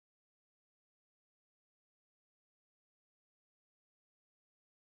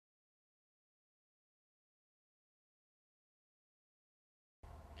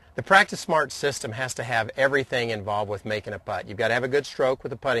The Practice Smart system has to have everything involved with making a putt. You've got to have a good stroke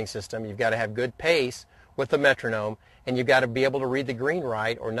with the putting system, you've got to have good pace with the metronome, and you've got to be able to read the green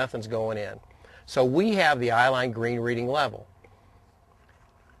right or nothing's going in. So we have the Eyeline green reading level.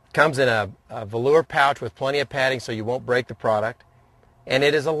 Comes in a velour pouch with plenty of padding so you won't break the product, and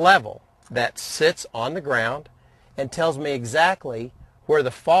it is a level that sits on the ground and tells me exactly where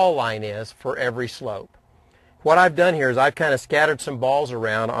the fall line is for every slope. What I've done here is I've kind of scattered some balls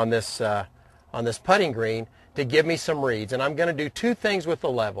around on this putting green to give me some reads, and I'm going to do two things with the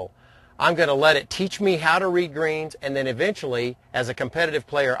level. I'm going to let it teach me how to read greens, and then eventually, as a competitive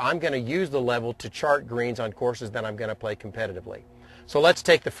player, I'm going to use the level to chart greens on courses that I'm going to play competitively. So let's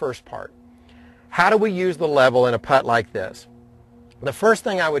take the first part. How do we use the level in a putt like this? The first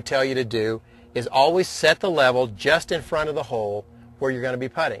thing I would tell you to do is always set the level just in front of the hole where you're going to be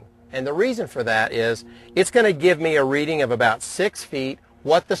putting. And the reason for that is it's going to give me a reading of about 6 feet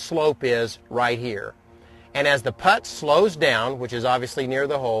what the slope is right here. And as the putt slows down, which is obviously near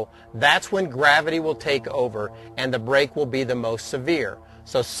the hole, that's when gravity will take over and the break will be the most severe.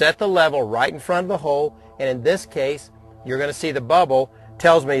 So set the level right in front of the hole, and in this case, you're going to see the bubble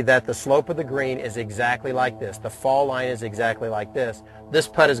tells me that the slope of the green is exactly like this. The fall line is exactly like this. This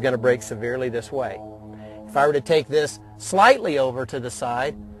putt is going to break severely this way. If I were to take this slightly over to the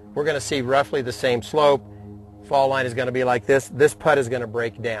side, we're going to see roughly the same slope. Fall line is going to be like this. This putt is going to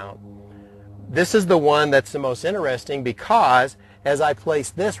break down. This is the one that's the most interesting because as I place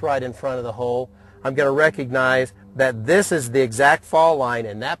this right in front of the hole, I'm going to recognize that this is the exact fall line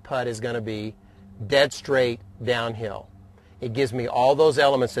and that putt is going to be dead straight downhill. It gives me all those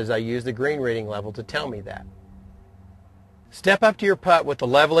elements as I use the green reading level to tell me that. Step up to your putt with the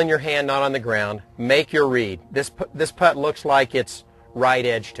level in your hand, not on the ground. Make your read. This putt looks like it's right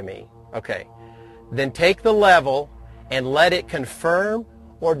edge to me. Okay. Then take the level and let it confirm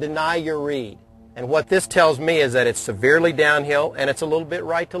or deny your read. And what this tells me is that it's severely downhill and it's a little bit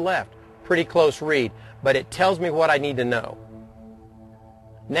right to left. Pretty close read, but it tells me what I need to know.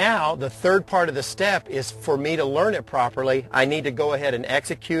 Now, the third part of the step is for me to learn it properly. I need to go ahead and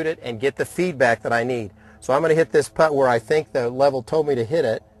execute it and get the feedback that I need. So I'm going to hit this putt where I think the level told me to hit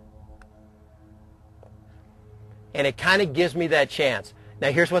it. And it kind of gives me that chance.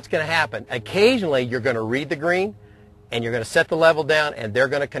 Now here's what's going to happen. Occasionally you're going to read the green and you're going to set the level down and they're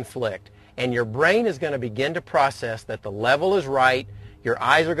going to conflict. And your brain is going to begin to process that the level is right, your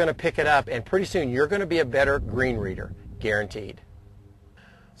eyes are going to pick it up, and pretty soon you're going to be a better green reader, guaranteed.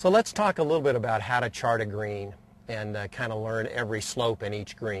 So let's talk a little bit about how to chart a green and kind of learn every slope in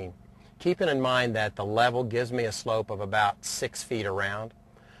each green. Keeping in mind that the level gives me a slope of about 6 feet around.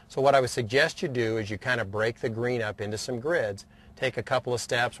 So what I would suggest you do is you kind of break the green up into some grids. Take a couple of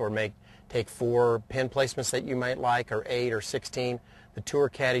steps or take 4 pin placements that you might like, or 8 or 16. The tour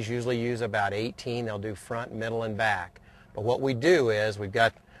caddies usually use about 18. They'll do front, middle, and back. But what we do is we've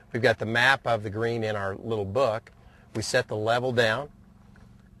got the map of the green in our little book. We set the level down.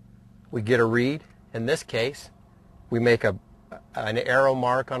 We get a read. In this case, we make an arrow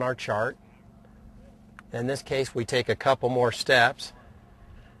mark on our chart. In this case, we take a couple more steps,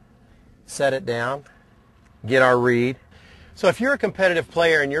 set it down, get our read. So if you're a competitive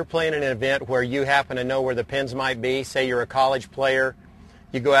player and you're playing in an event where you happen to know where the pins might be, say you're a college player,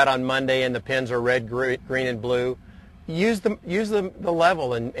 you go out on Monday and the pins are red, green, and blue, use the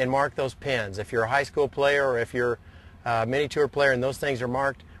level and mark those pins. If you're a high school player or if you're a mini tour player and those things are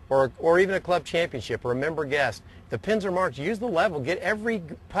marked, or even a club championship or a member guest, the pins are marked, use the level, get every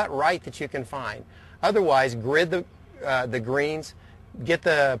putt right that you can find. Otherwise, grid the greens, get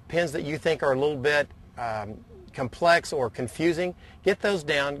the pins that you think are a little bit complex or confusing, get those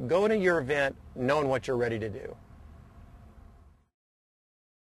down, go into your event knowing what you're ready to do.